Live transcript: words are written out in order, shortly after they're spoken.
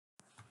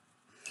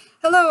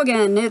Hello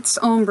again, it's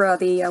Ombra,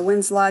 the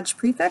Winds Lodge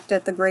Prefect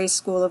at the Gray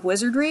School of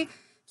Wizardry.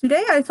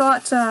 Today I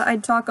thought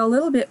I'd talk a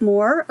little bit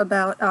more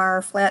about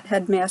our Flat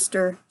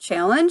Headmaster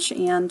Challenge,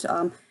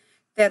 and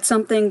that's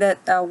something that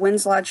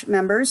Winds Lodge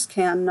members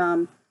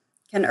can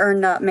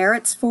earn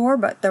merits for,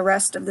 but the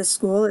rest of the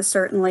school is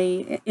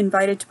certainly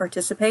invited to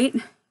participate.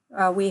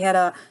 We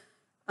had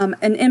an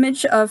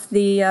image of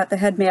the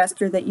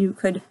headmaster that you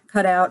could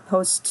cut out,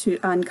 post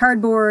on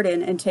cardboard,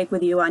 and take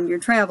with you on your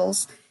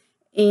travels.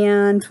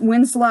 And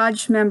Winds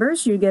Lodge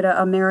members, you get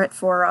a merit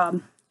for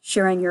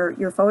sharing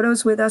your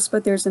photos with us,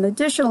 but there's an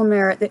additional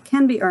merit that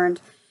can be earned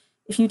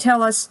if you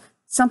tell us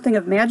something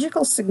of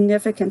magical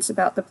significance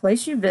about the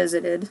place you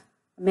visited,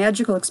 a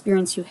magical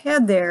experience you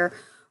had there,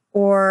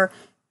 or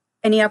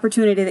any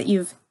opportunity that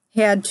you've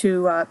had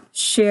to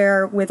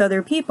share with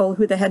other people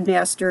who the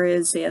headmaster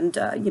is and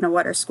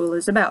what our school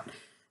is about.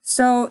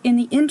 So in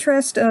the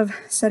interest of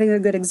setting a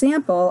good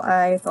example,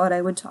 I thought I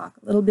would talk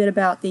a little bit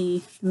about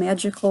the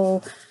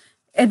magical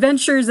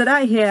adventures that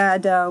I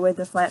had with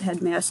the Flat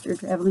Headmaster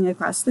traveling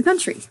across the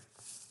country.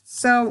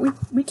 So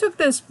we took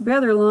this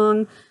rather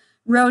long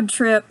road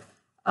trip.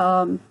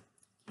 Can't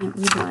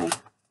read my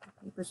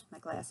papers with my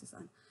glasses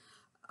on.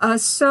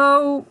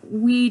 So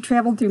we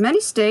traveled through many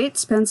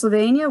states: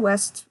 Pennsylvania,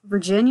 West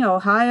Virginia,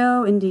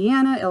 Ohio,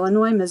 Indiana,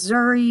 Illinois,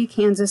 Missouri,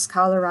 Kansas,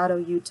 Colorado,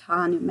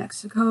 Utah, New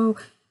Mexico,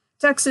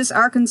 Texas,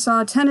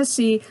 Arkansas,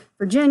 Tennessee,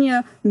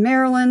 Virginia,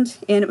 Maryland,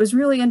 and it was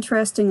really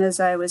interesting as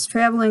I was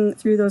traveling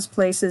through those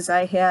places.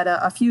 I had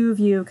a few of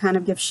you kind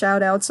of give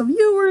shout-outs of,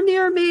 "You were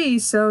near me."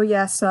 So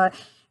yes, Azun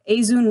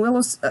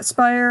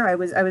Willowspire, I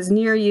was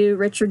near you.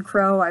 Richard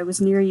Crow, I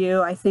was near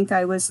you. I think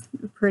I was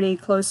pretty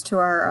close to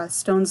our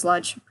Stones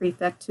Lodge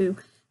prefect too.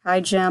 Hi,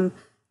 Jem.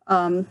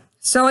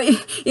 So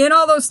in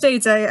all those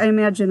states, I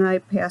imagine I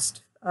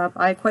passed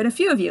by quite a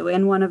few of you.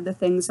 And one of the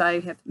things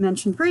I have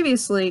mentioned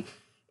previously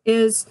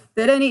is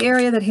that any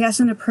area that has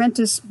an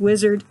apprentice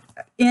wizard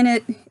in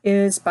it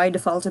is by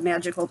default a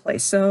magical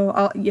place.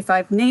 So if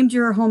I've named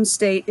your home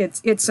state,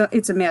 it's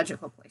a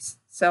magical place.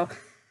 So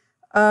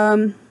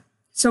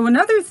so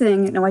another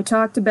thing, I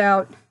talked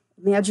about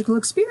magical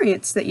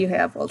experience that you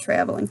have while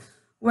traveling.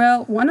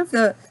 Well, one of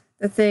the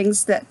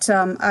things that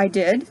I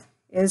did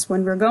is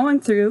when we're going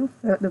through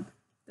the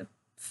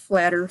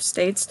flatter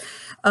states,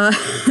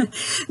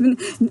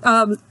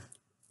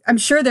 I'm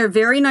sure they're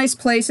very nice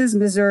places,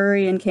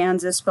 Missouri and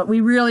Kansas, but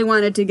we really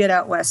wanted to get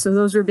out west. So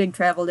those were big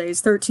travel days,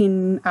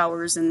 13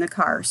 hours in the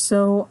car.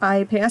 So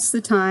I passed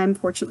the time.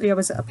 Fortunately, I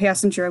was a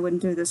passenger. I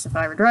wouldn't do this if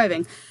I were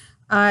driving.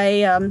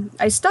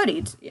 I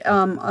studied, in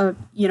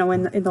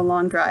the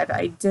long drive.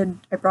 I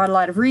brought a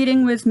lot of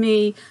reading with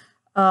me.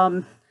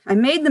 I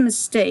made the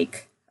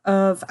mistake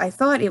of, I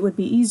thought it would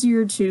be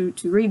easier to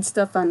read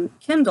stuff on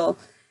Kindle.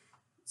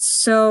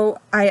 So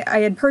I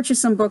had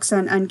purchased some books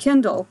on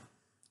Kindle.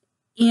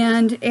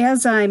 And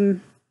as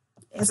I'm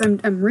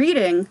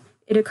reading,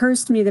 it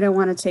occurs to me that I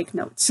want to take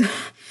notes.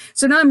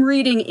 So now I'm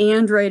reading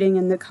and writing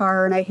in the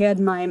car, and I had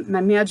my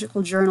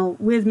magical journal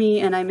with me,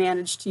 and I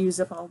managed to use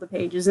up all the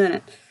pages in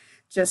it.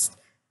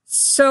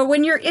 So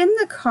when you're in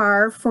the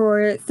car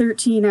for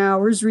 13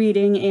 hours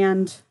reading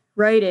and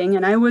writing,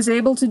 and I was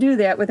able to do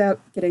that without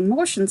getting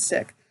motion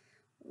sick.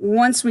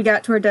 Once we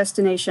got to our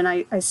destination,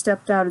 I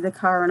stepped out of the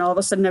car, and all of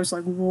a sudden I was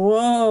like,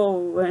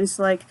 whoa. And it's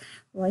like,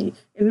 well,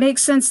 it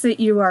makes sense that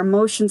you are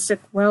motion sick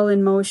while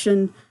in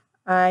motion.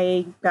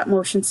 I got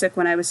motion sick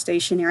when I was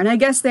stationary. And I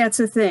guess that's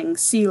a thing,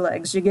 sea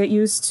legs. You get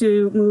used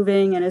to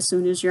moving, and as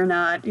soon as you're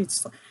not,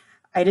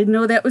 I didn't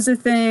know that was a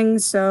thing.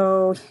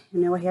 So,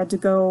 I had to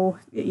go,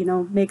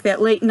 make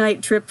that late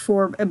night trip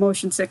for a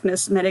motion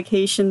sickness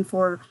medication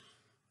for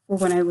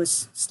when I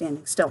was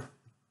standing still.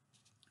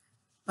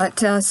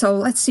 But so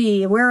let's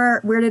see,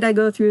 where did I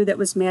go through that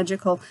was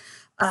magical?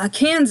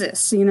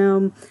 Kansas,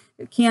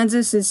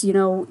 Kansas is,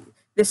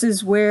 this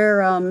is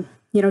where,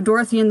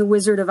 Dorothy and the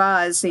Wizard of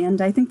Oz,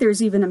 and I think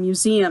there's even a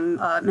museum,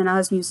 an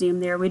Oz museum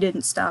there. We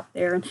didn't stop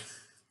there.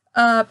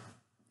 And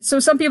so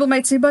some people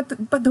might say, but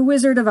the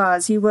Wizard of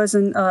Oz, he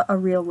wasn't a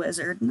real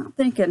wizard. And I'm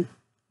thinking,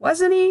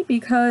 wasn't he?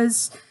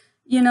 Because,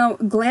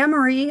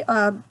 glamoury,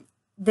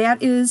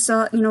 that is,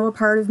 a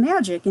part of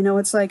magic.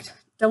 It's like,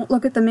 don't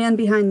look at the man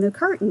behind the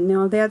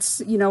curtain.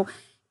 That's,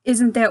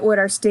 isn't that what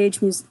our stage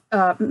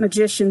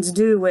magicians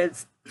do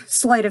with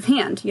sleight of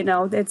hand?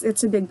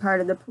 It's a big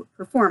part of the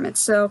performance.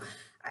 So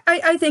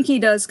I think he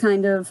does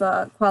kind of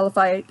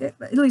qualify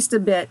at least a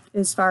bit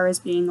as far as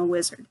being a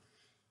wizard.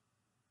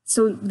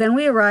 So then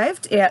we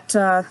arrived at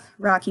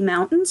Rocky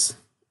Mountains,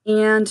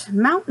 and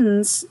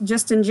mountains,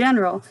 just in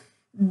general,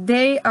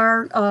 they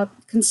are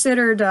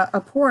considered a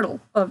portal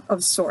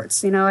of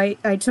sorts.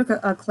 I took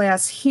a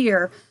class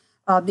here,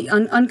 the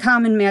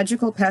Uncommon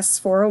Magical Pests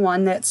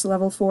 401, that's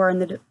level 4 in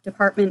the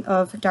Department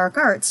of Dark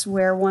Arts,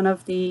 where one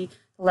of the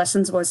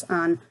lessons was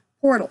on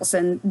portals.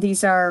 And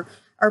these are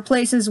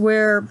places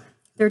where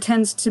there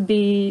tends to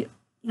be,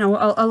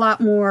 a lot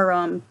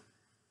more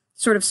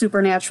sort of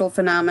supernatural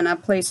phenomena,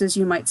 places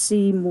you might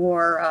see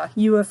more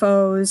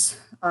UFOs,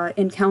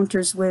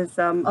 encounters with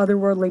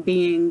otherworldly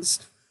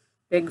beings,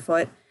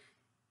 Bigfoot.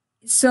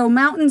 So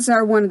mountains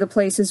are one of the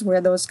places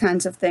where those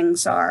kinds of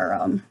things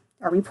are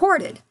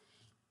reported.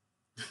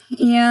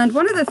 And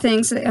one of the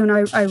things, and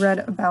I read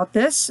about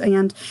this,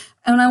 and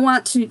I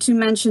want to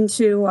mention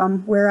too,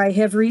 where I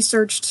have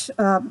researched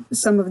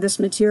some of this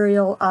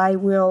material, I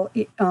will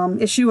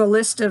issue a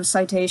list of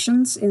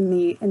citations in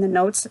the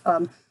notes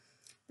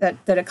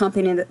that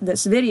accompany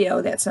this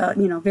video. That's a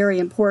very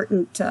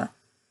important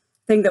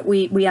thing that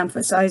we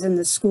emphasize in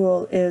the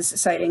school, is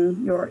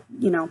citing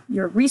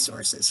your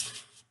resources.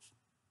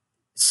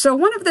 So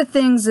one of the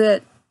things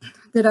that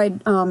I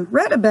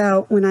read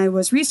about when I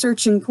was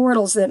researching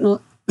portals, that a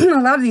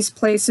lot of these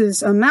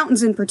places,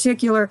 mountains in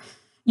particular,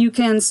 you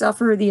can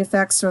suffer the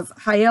effects of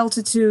high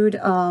altitude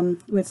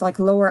with like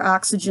lower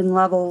oxygen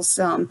levels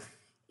and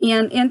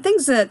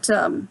things that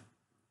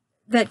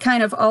that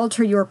kind of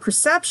alter your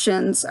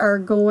perceptions are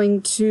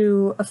going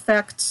to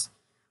affect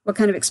what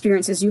kind of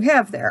experiences you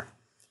have there.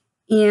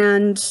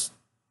 And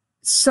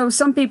so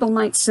some people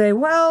might say,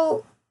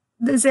 well,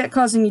 is that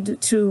causing you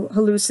to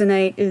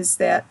hallucinate? Is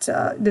that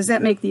does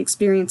that make the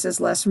experiences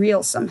less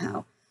real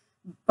somehow?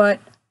 But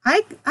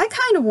I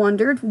kind of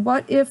wondered,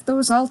 what if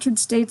those altered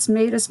states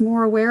made us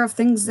more aware of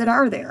things that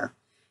are there?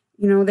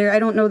 I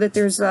don't know that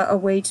there's a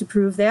way to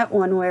prove that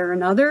one way or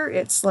another.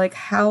 It's like,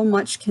 how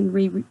much can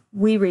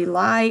we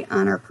rely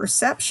on our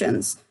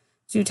perceptions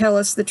to tell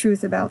us the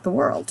truth about the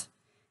world?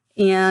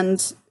 And,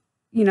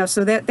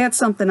 so that's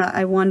something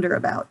I wonder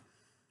about.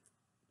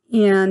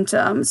 And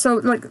so,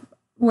 like,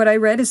 what I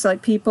read is,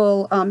 like,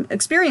 people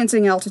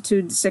experiencing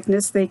altitude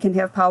sickness, they can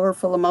have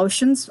powerful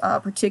emotions,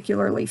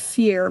 particularly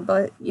fear.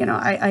 But,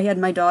 I had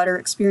my daughter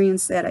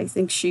experience that. I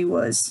think she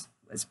was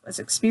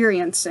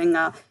experiencing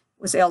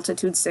was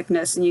altitude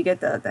sickness, and you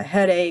get the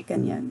headache,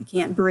 and you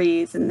can't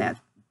breathe, and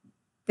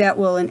that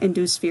will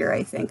induce fear,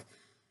 I think.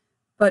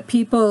 But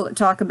people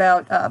talk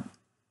about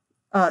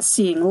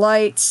seeing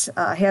lights,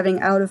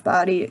 having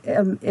out-of-body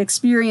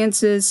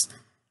experiences.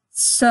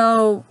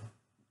 So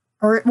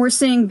we're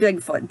seeing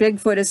Bigfoot.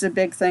 Bigfoot is a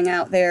big thing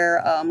out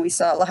there. We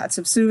saw lots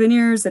of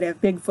souvenirs that have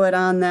Bigfoot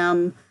on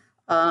them.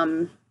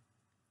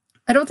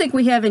 I don't think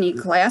we have any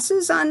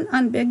classes on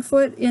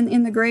Bigfoot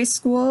in the Gray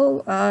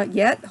School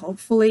yet.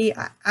 Hopefully,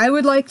 I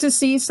would like to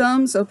see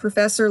some. So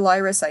Professor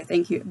Lyris, I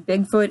think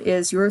Bigfoot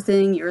is your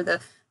thing. You're the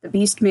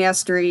Beast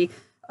Mastery,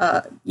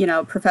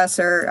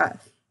 professor.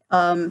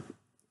 I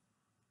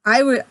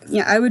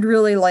would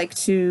really like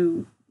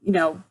to,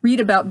 read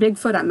about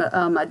Bigfoot.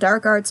 I'm a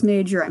dark arts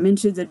major. I'm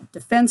into the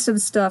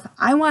defensive stuff.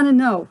 I want to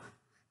know,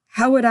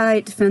 how would I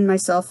defend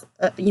myself,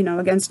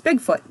 against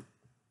Bigfoot?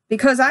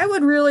 Because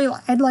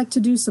I'd like to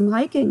do some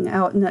hiking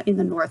out in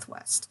the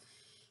Northwest.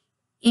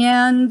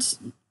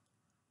 And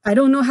I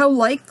don't know how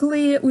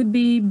likely it would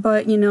be,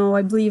 but,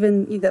 I believe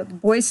in the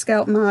Boy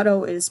Scout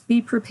motto is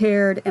be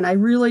prepared. And I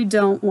really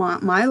don't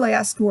want my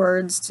last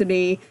words to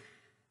be,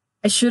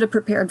 I should have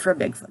prepared for a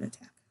Bigfoot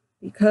attack.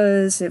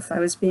 Because if I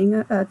was being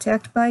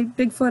attacked by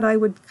Bigfoot, I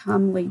would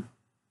calmly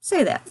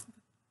say that.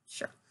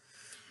 Sure.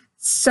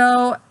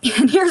 So,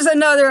 and here's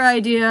another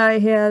idea I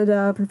had,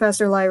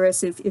 Professor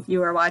Lyris, if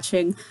you are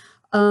watching.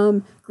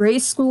 Gray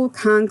School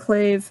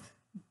Conclave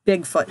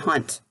Bigfoot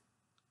Hunt.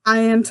 I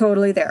am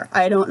totally there.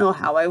 I don't know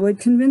how I would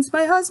convince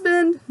my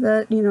husband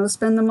that,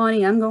 spend the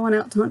money, I'm going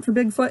out to hunt for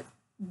Bigfoot.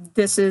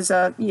 This is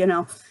a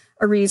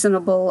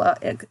reasonable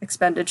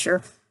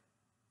expenditure.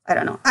 I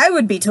don't know. I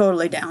would be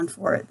totally down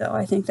for it, though.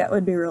 I think that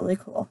would be really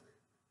cool.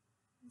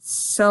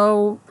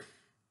 So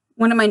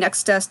one of my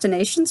next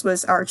destinations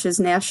was Arches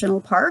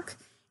National Park,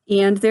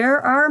 and there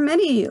are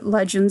many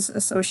legends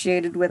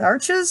associated with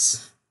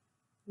Arches.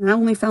 I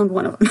only found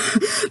one of them,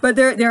 but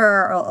there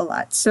are a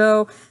lot.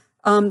 So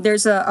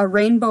there's a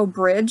rainbow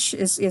bridge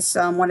is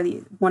one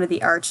of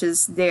the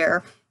arches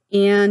there,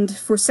 and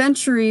for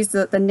centuries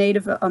the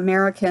Native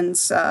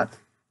Americans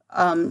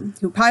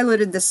who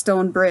piloted the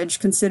stone bridge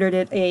considered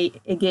it a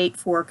gate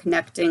for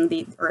connecting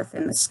the earth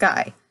and the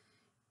sky.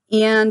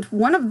 And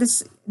one of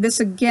this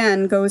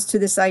again goes to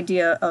this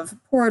idea of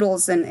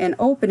portals and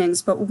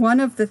openings. But one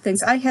of the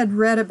things I had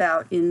read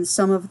about in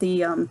some of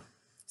the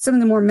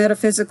more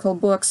metaphysical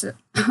books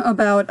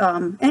about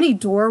any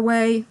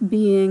doorway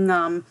being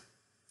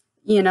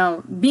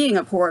being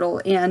a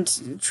portal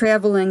and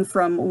traveling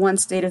from one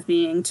state of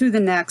being to the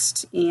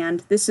next.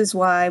 And this is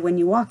why when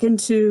you walk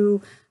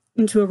into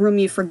a room,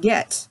 you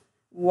forget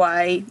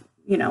why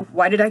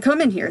did I come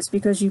in here? It's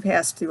because you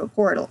passed through a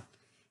portal.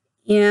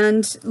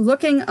 And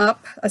looking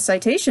up a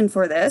citation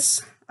for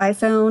this, I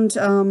found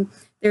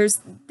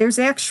there's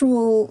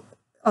actual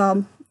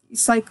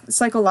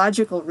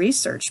psychological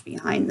research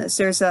behind this.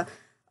 There's a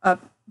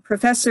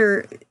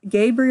Professor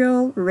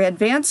Gabriel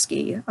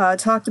Radvansky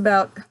talked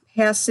about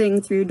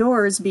passing through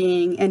doors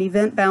being an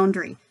event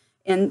boundary,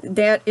 and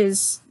that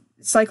is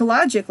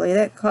psychologically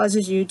that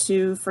causes you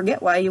to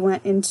forget why you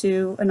went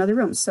into another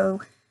room. So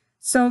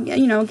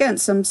again,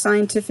 some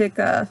scientific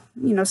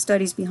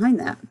studies behind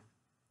that.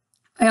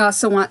 I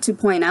also want to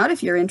point out,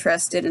 if you're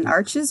interested in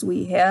arches,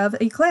 we have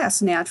a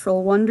class,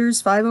 Natural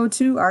Wonders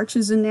 502,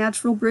 Arches and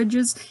Natural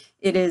Bridges.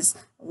 It is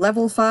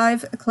level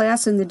 5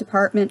 class in the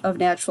Department of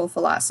Natural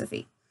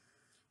Philosophy.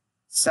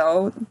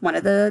 So one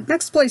of the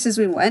next places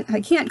we went,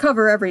 I can't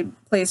cover every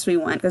place we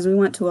went because we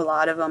went to a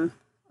lot of them.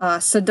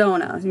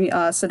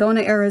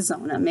 Sedona,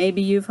 Arizona.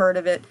 Maybe you've heard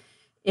of it.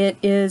 It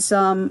is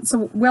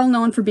so well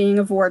known for being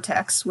a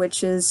vortex,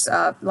 which is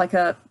like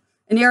an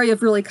area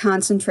of really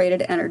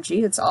concentrated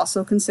energy. It's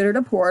also considered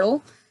a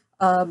portal.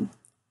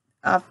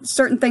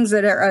 Certain things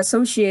that are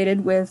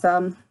associated with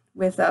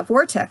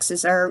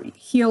vortexes are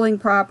healing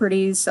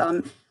properties,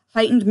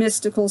 heightened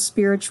mystical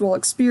spiritual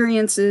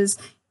experiences,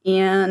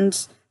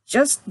 and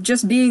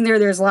just being there.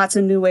 There's lots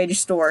of New Age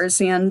stores,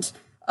 and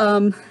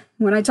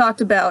when I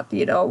talked about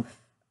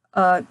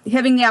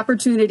having the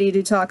opportunity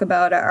to talk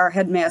about our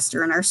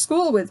headmaster in our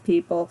school with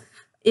people,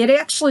 it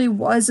actually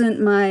wasn't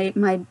my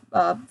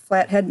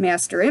flat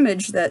headmaster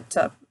image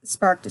that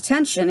sparked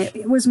attention.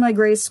 It was my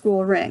gray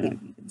school ring.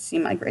 You can see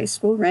my gray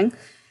school ring.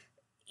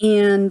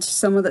 And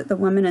some of the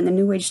women in the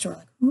New Age store were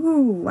like,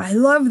 ooh, I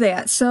love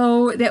that.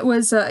 So that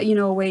was,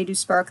 a way to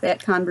spark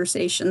that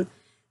conversation.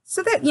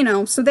 So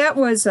that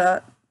was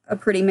a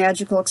pretty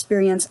magical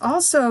experience.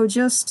 Also,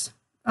 just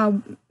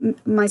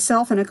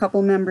myself and a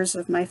couple members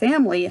of my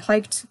family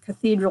hiked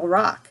Cathedral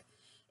Rock.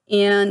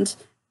 And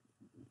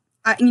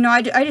I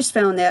just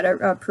found that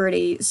a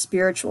pretty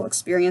spiritual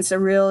experience. A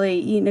really,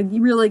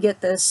 you really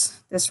get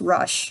this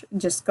rush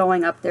just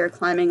going up there,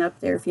 climbing up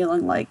there,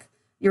 feeling like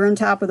you're on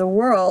top of the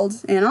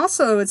world. And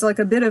also it's like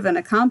a bit of an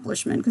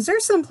accomplishment because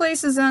there's some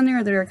places on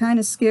there that are kind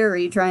of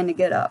scary trying to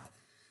get up.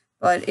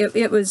 But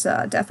it was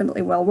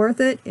definitely well worth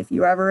it. If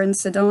you're ever in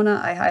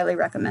Sedona, I highly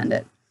recommend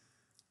it.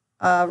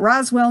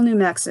 Roswell, New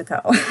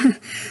Mexico.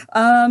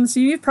 So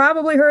you've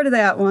probably heard of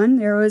that one.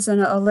 There was an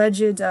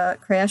alleged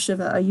crash of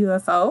a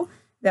UFO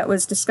that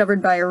was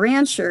discovered by a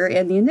rancher,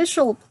 and the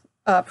initial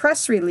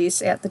press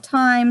release at the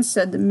time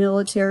said the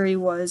military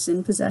was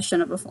in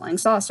possession of a flying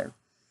saucer.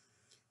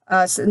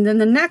 And then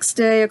the next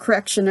day, a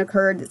correction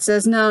occurred that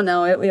says,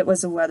 no, it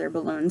was a weather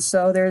balloon.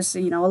 So there's,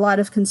 a lot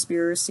of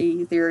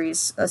conspiracy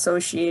theories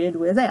associated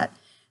with that.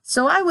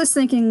 So I was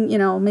thinking,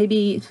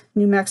 maybe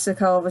New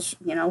Mexico was,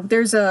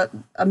 there's a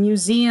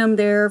museum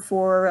there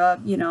for,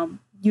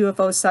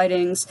 UFO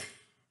sightings.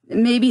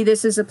 Maybe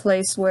this is a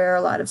place where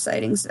a lot of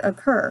sightings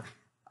occur.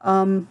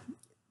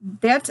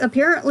 That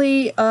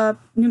apparently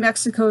New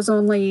Mexico's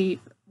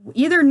only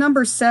either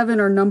number 7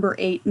 or number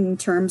 8 in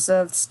terms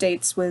of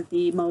states with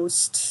the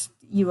most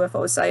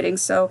UFO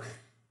sightings. So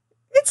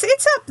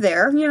it's up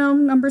there,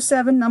 number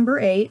 7, number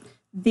 8.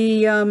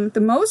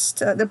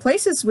 The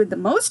places with the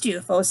most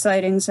UFO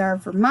sightings are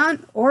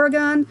Vermont,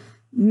 Oregon,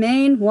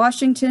 Maine,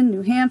 Washington,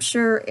 New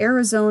Hampshire,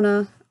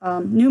 Arizona,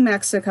 New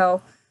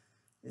Mexico.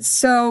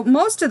 So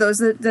most of those,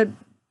 the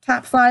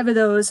top 5 of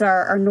those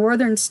are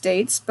northern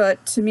states,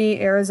 but to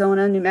me,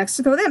 Arizona, New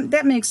Mexico,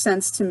 that makes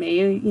sense to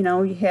me.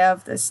 You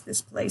have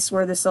this place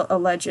where this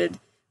alleged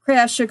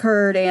crash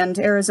occurred, and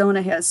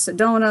Arizona has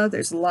Sedona.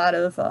 There's a lot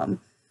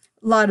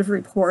of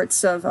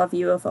reports of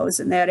UFOs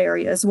in that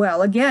area as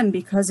well. Again,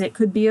 because it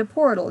could be a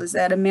portal. Is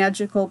that a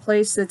magical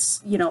place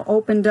that's,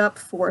 opened up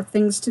for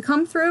things to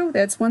come through?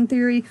 That's one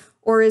theory.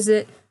 Or is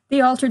it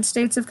the altered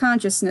states of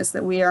consciousness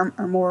that we are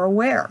more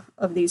aware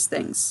of these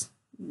things?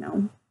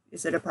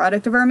 Is it a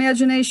product of our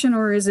imagination,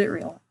 or is it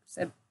real?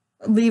 So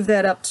leave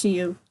that up to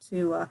you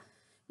to,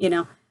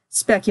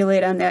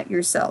 speculate on that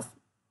yourself.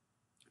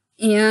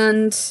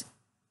 And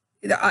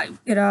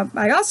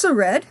I also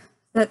read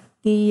that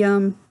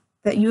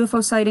that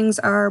UFO sightings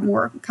are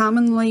more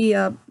commonly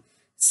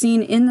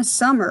seen in the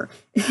summer.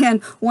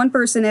 And one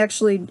person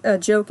actually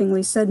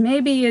jokingly said,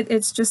 maybe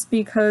it's just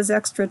because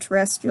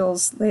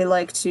extraterrestrials, they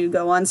like to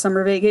go on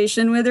summer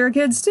vacation with their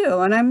kids too.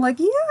 And I'm like,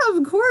 yeah,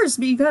 of course,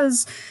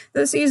 because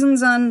the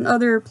seasons on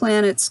other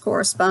planets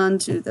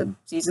correspond to the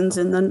seasons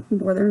in the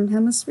northern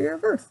hemisphere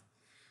of Earth.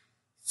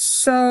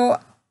 So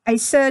I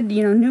said,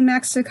 New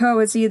Mexico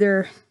is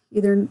either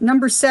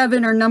number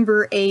 7 or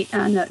number 8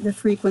 on the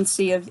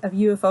frequency of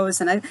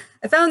UFOs. And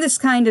I found this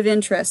kind of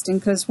interesting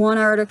because one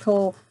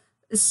article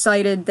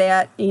cited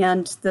that,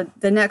 and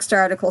the next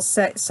article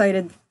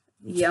cited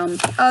the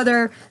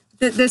other.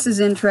 This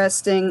is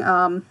interesting.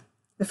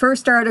 The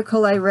first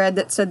article I read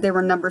that said they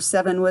were number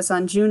 7 was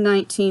on June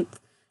 19th,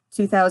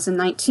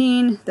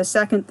 2019. The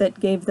second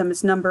that gave them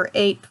as number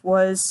 8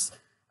 was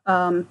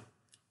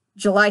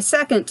July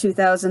 2nd,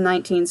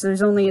 2019. So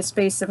there's only a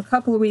space of a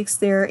couple of weeks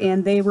there,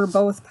 and they were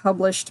both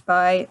published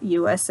by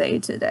USA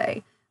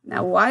Today.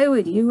 Now, why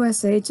would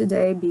USA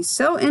Today be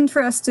so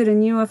interested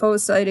in UFO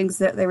sightings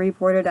that they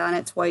reported on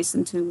it twice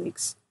in 2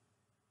 weeks?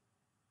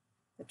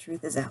 The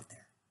truth is out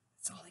there.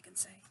 That's all I can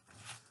say.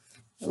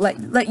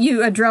 Let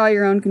you draw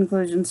your own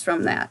conclusions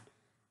from that.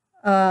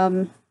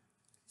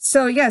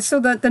 So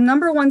the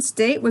number 1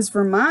 state was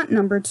Vermont.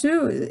 Number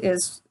 2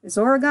 is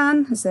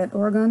Oregon. Is that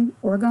Oregon?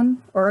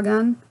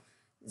 Oregon.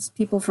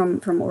 People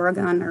from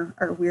Oregon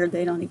are weird.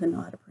 They don't even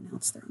know how to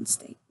pronounce their own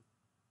state.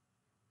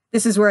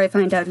 This is where I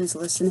find out who's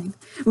listening.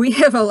 We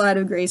have a lot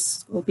of grade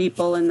school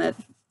people in that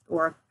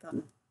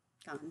Oregon,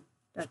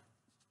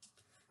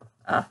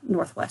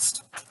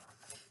 Northwest.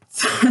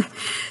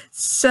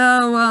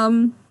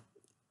 So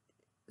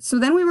So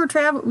then we were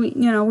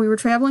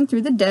traveling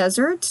through the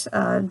desert,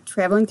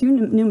 traveling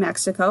through New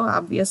Mexico,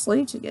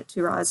 obviously, to get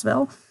to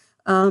Roswell.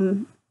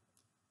 And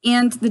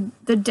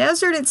the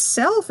desert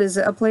itself is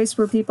a place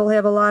where people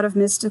have a lot of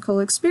mystical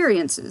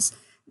experiences.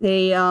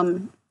 They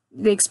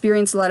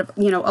experience a lot of,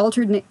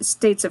 altered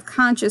states of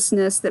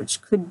consciousness that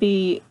could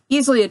be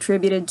easily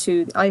attributed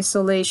to the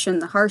isolation,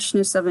 the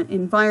harshness of an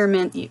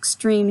environment, the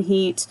extreme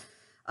heat.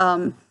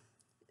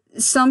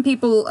 Some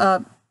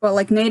people,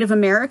 like Native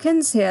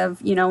Americans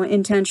have,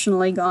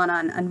 intentionally gone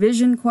on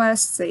vision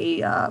quests.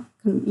 They,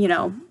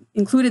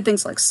 included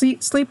things like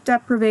sleep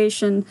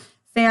deprivation,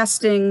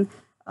 fasting.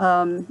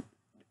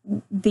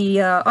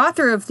 The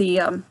author of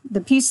the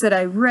piece that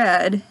I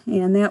read,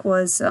 and that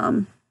was,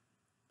 I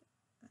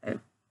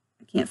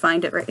can't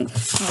find it right.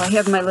 I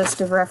have my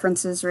list of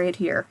references right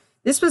here.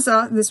 This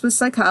was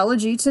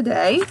Psychology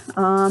Today.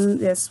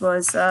 This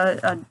was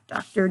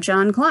Dr.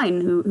 John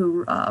Cline,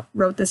 who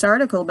wrote this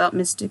article about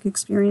mystic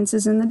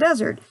experiences in the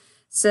desert.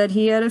 Said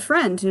he had a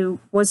friend who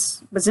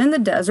was in the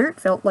desert,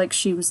 felt like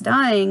she was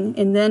dying,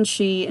 and then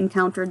she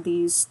encountered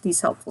these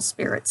helpful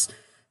spirits.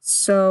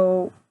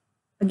 So,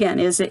 again,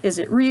 is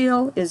it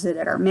real? Is it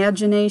our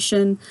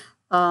imagination?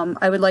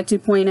 I would like to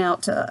point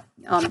out a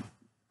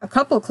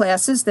couple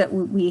classes that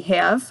we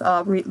have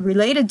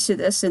related to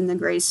this in the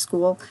Grace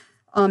School.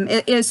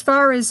 As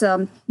far as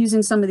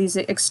using some of these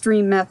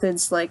extreme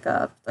methods like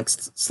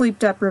sleep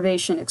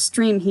deprivation,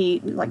 extreme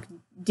heat, like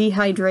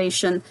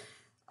dehydration,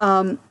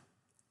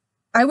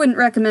 I wouldn't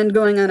recommend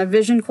going on a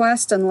vision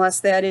quest unless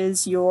that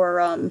is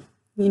your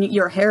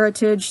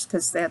heritage,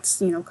 because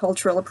that's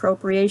cultural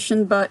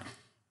appropriation. But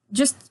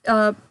just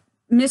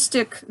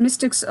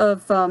mystics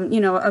of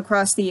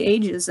across the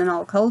ages and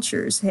all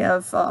cultures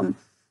have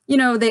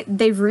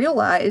they've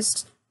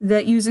realized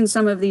that using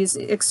some of these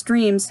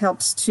extremes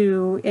helps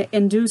to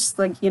induce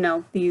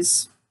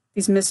these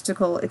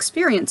mystical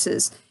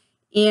experiences.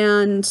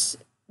 And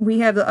we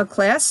have a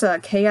class,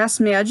 Chaos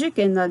Magic,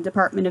 in the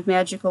Department of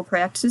Magical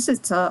Practices.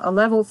 It's a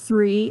level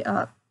 3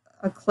 a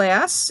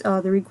class.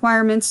 The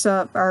requirements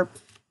are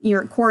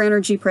your core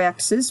energy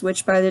practices,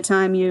 which by the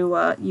time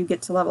you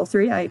get to level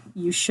 3,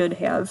 you should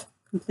have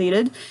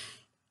completed.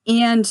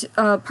 And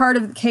part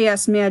of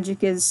Chaos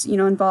Magic is,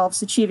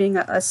 involves achieving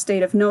a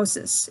state of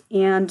gnosis,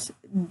 and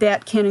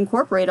that can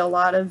incorporate a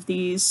lot of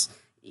these,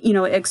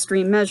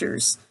 extreme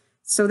measures.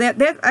 So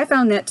that I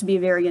found that to be a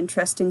very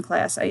interesting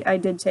class. I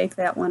did take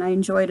that one. I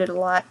enjoyed it a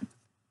lot.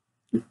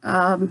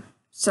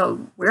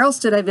 So where else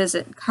did I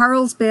visit?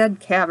 Carlsbad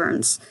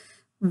Caverns.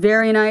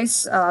 Very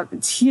nice.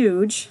 It's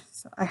huge.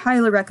 So I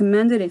highly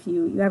recommend it if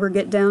you ever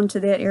get down to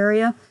that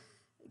area.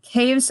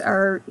 Caves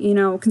are,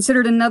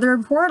 considered another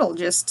portal.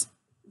 Just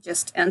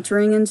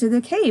entering into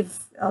the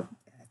cave.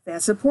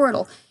 That's a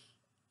portal.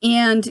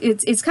 And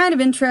it's kind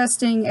of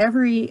interesting.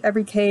 Every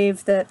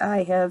cave that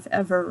I have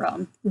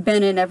ever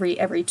been in,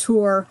 every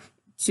tour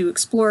to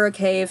explore a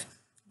cave,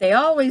 they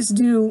always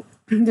do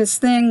this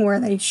thing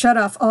where they shut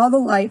off all the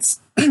lights,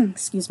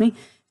 excuse me,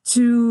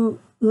 to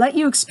let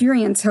you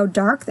experience how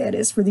dark that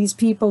is for these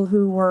people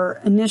who were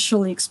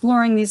initially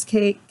exploring these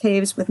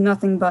caves with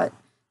nothing but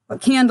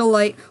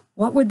candlelight.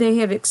 What would they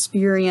have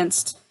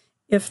experienced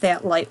if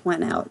that light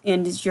went out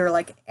and you're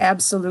like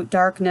absolute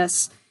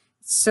darkness?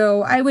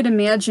 So I would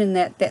imagine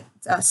that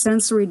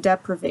sensory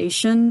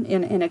deprivation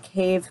in a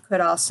cave could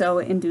also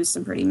induce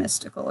some pretty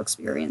mystical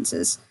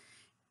experiences.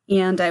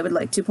 And I would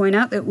like to point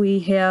out that we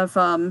have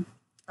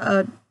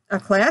a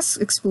class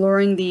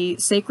exploring the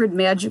sacred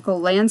magical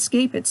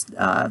landscape. It's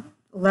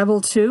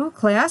level 2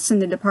 class in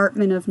the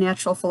Department of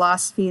Natural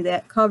Philosophy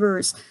that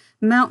covers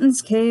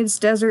mountains, caves,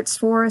 deserts,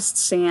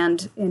 forests,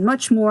 and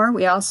much more.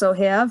 We also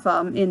have,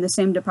 in the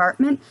same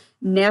department,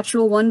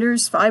 Natural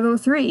Wonders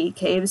 503,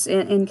 Caves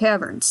and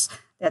Caverns.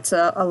 That's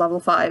a level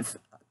 5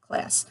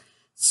 class.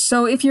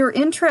 So if you're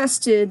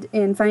interested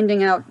in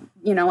finding out,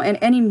 and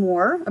any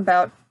more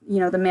about,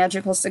 the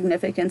magical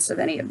significance of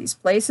any of these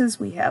places,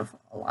 we have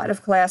a lot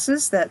of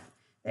classes that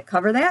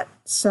cover that.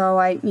 So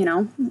I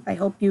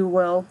hope you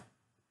will,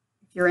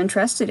 if you're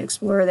interested,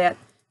 explore that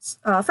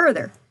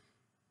further.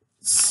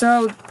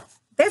 So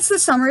that's the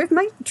summary of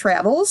my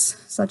travels,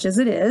 such as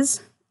it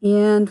is.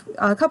 And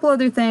a couple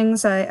other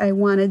things I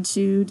wanted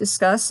to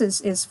discuss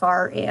as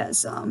far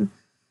as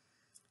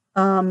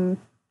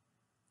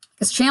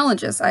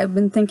challenges. I've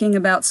been thinking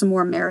about some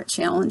more merit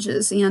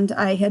challenges, and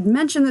I had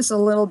mentioned this a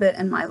little bit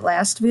in my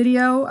last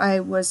video. I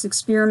was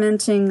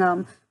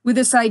experimenting with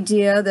this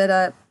idea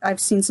that I've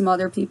seen some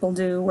other people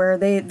do, where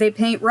they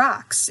paint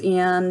rocks,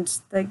 and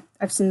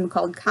I've seen them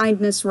called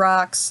kindness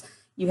rocks.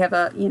 You have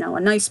a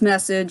nice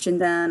message, and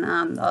then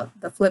on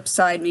the flip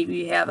side, maybe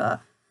you have a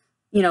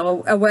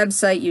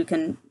website you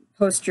can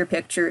post your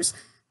pictures.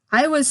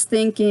 I was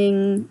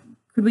thinking,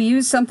 could we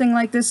use something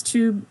like this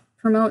to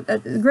promote a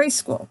Grace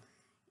School?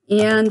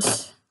 And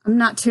I'm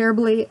not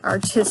terribly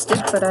artistic,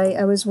 but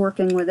I was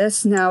working with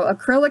this. Now,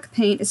 acrylic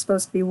paint is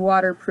supposed to be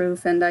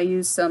waterproof, and I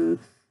use some,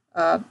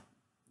 I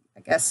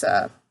guess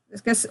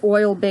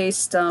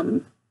oil-based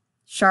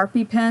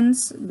Sharpie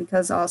pens,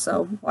 because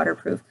also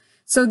waterproof.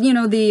 So,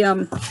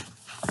 the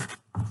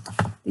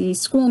the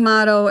school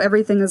motto,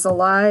 everything is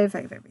alive.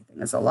 I have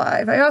everything is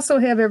alive. I also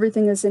have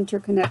everything is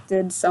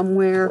interconnected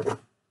somewhere.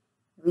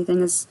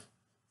 Everything is,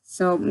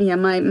 so yeah,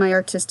 my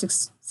artistic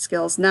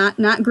skills,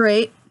 not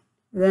great.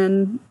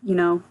 Then, you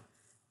know,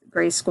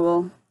 grade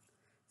school.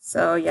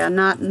 So yeah,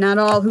 not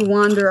all who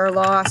wander are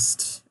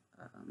lost.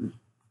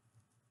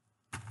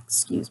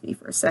 Excuse me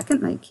for a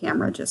second, my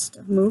camera just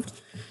moved.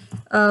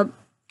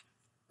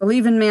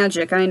 Believe in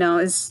magic, I know,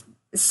 is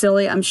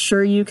silly. I'm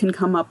sure you can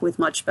come up with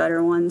much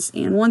better ones.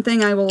 And one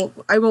thing I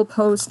will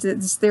post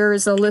is there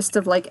is a list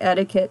of like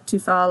etiquette to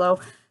follow.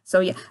 So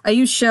yeah, I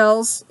use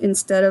shells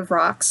instead of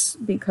rocks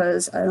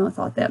because I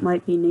thought that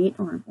might be neat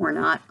or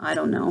not. I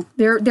don't know.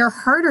 They're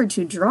harder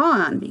to draw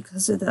on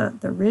because of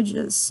the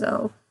ridges.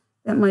 So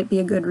that might be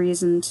a good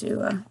reason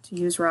to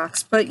use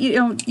rocks. But, you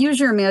know, use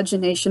your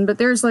imagination. But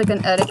there's like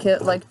an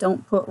etiquette, like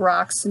don't put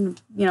rocks in,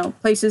 you know,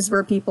 places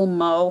where people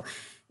mow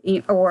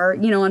or,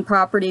 you know, on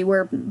property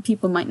where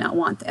people might not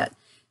want that.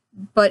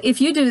 But if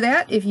you do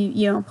that, if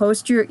you know,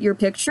 post your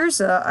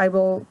pictures, I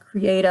will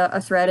create a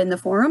thread in the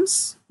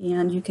forums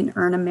and you can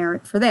earn a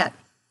merit for that.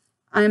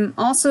 I'm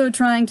also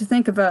trying to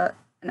think of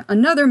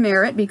another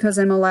merit because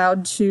I'm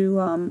allowed to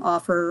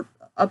offer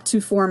up to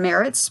 4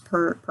 merits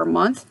per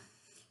month.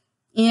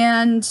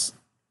 And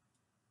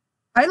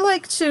I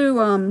like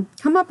to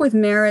come up with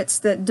merits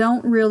that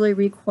don't really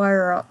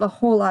require a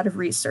whole lot of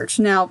research.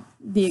 Now,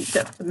 the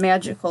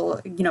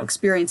magical, you know,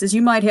 experiences,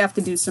 you might have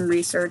to do some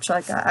research,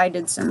 like I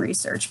did some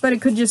research, but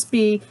it could just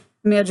be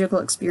a magical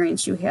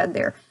experience you had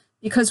there.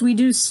 Because we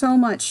do so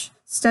much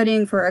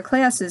studying for our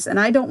classes, and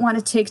I don't want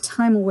to take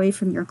time away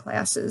from your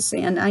classes.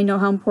 And I know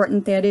how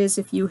important that is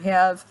if you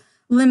have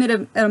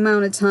limited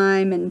amount of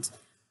time and,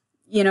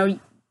 you know,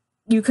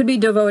 you could be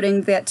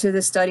devoting that to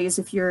the studies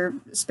if you're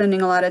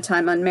spending a lot of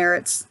time on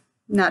merits.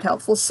 Not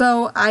helpful.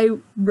 So I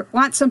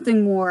want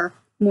something more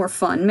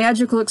fun,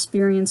 magical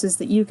experiences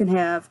that you can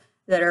have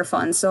that are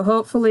fun. So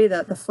hopefully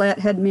the flat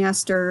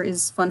Headmaster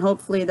is fun.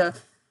 Hopefully the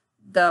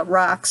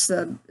rocks,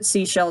 the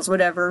seashells,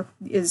 whatever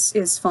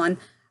is fun.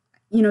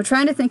 You know,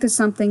 trying to think of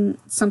something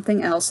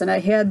else. And I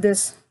had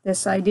this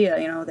idea.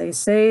 You know, they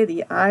say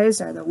the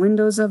eyes are the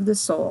windows of the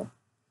soul.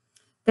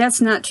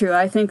 That's not true.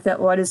 I think that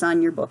what is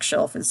on your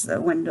bookshelf is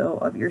the window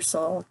of your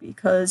soul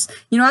because,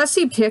 you know, I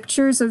see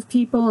pictures of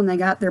people and they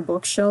got their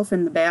bookshelf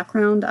in the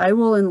background. I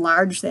will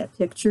enlarge that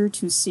picture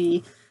to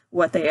see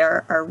what they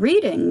are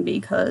reading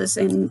because,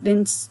 and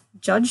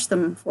judge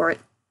them for it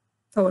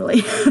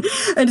totally.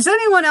 And does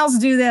anyone else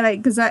do that?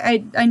 Because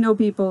I know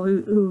people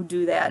who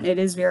do that. It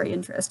is very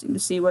interesting to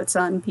see what's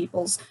on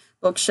people's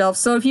bookshelf.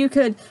 So if you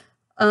could,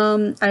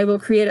 I will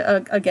create,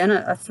 again,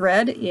 a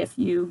thread if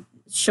you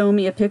show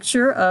me a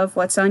picture of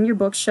what's on your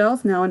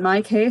bookshelf. Now, in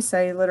my case,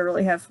 I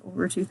literally have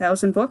over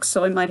 2,000 books,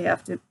 so I might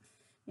have to,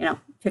 you know,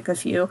 pick a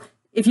few.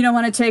 If you don't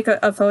want to take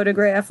a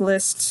photograph,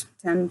 list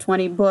 10,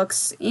 20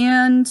 books,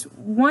 and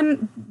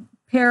one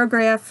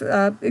paragraph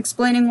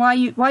explaining why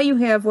you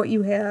have what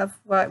you have,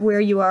 where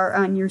you are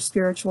on your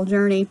spiritual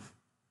journey.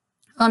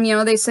 You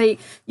know, they say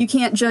you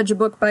can't judge a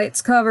book by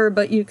its cover,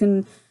 but you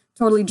can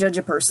totally judge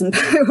a person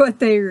by what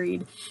they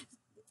read.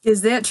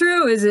 Is that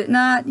true? Is it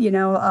not? You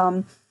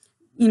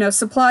know,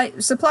 supply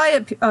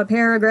a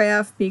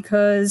paragraph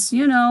because,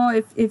 you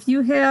know, if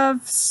you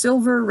have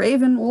Silver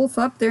Raven Wolf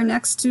up there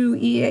next to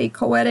E.A.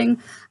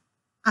 Coetting,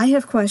 I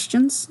have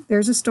questions.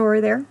 There's a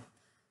story there.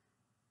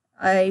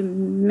 I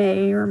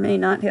may or may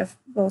not have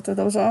both of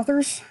those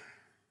authors.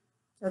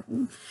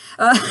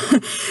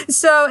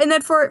 So, and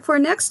then for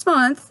next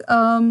month,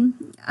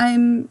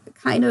 I'm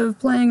kind of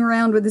playing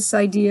around with this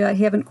idea. I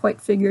haven't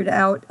quite figured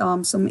out,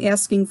 so I'm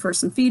asking for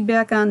some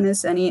feedback on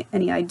this, any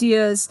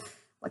ideas.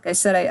 Like I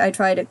said, I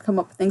try to come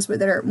up with things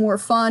that are more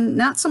fun,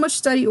 not so much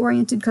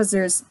study-oriented, because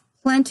there's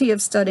plenty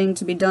of studying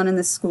to be done in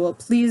this school.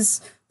 Please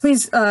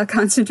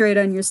concentrate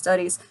on your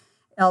studies.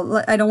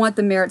 I don't want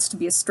the merits to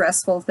be a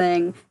stressful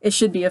thing. It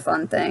should be a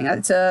fun thing.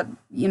 To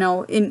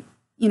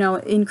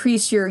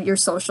increase your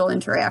social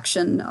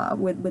interaction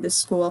with the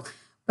school.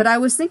 But I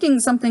was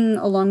thinking something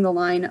along the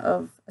line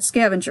of a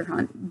scavenger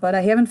hunt, but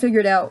I haven't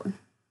figured out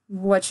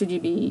what should you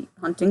be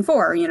hunting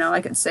for. You know,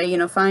 I could say, you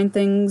know, find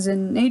things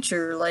in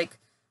nature, like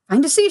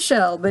find a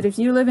seashell, but if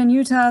you live in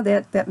Utah,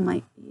 that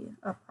might be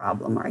a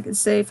problem. Or I could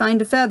say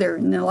find a feather.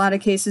 In a lot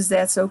of cases,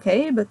 that's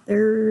okay, but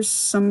there's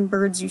some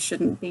birds you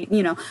shouldn't be.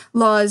 You know,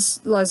 laws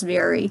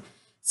vary.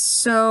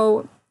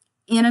 So,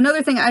 and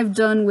another thing I've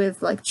done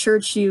with like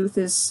church youth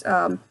is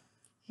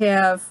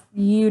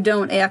you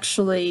don't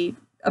actually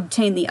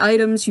obtain the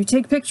items, you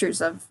take pictures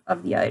of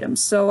the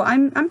items. So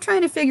I'm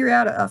trying to figure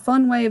out a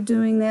fun way of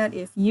doing that.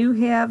 If you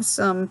have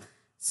some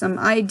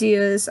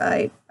ideas,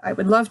 I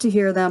would love to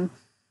hear them.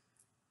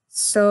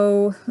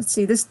 So let's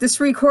see, this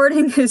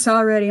recording is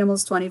already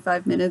almost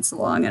 25 minutes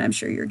long, and I'm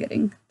sure you're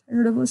getting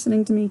tired of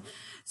listening to me.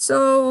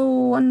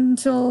 So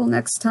until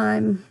next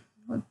time,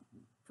 what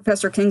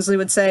Professor Kingsley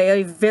would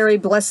say, a very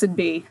blessed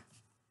be.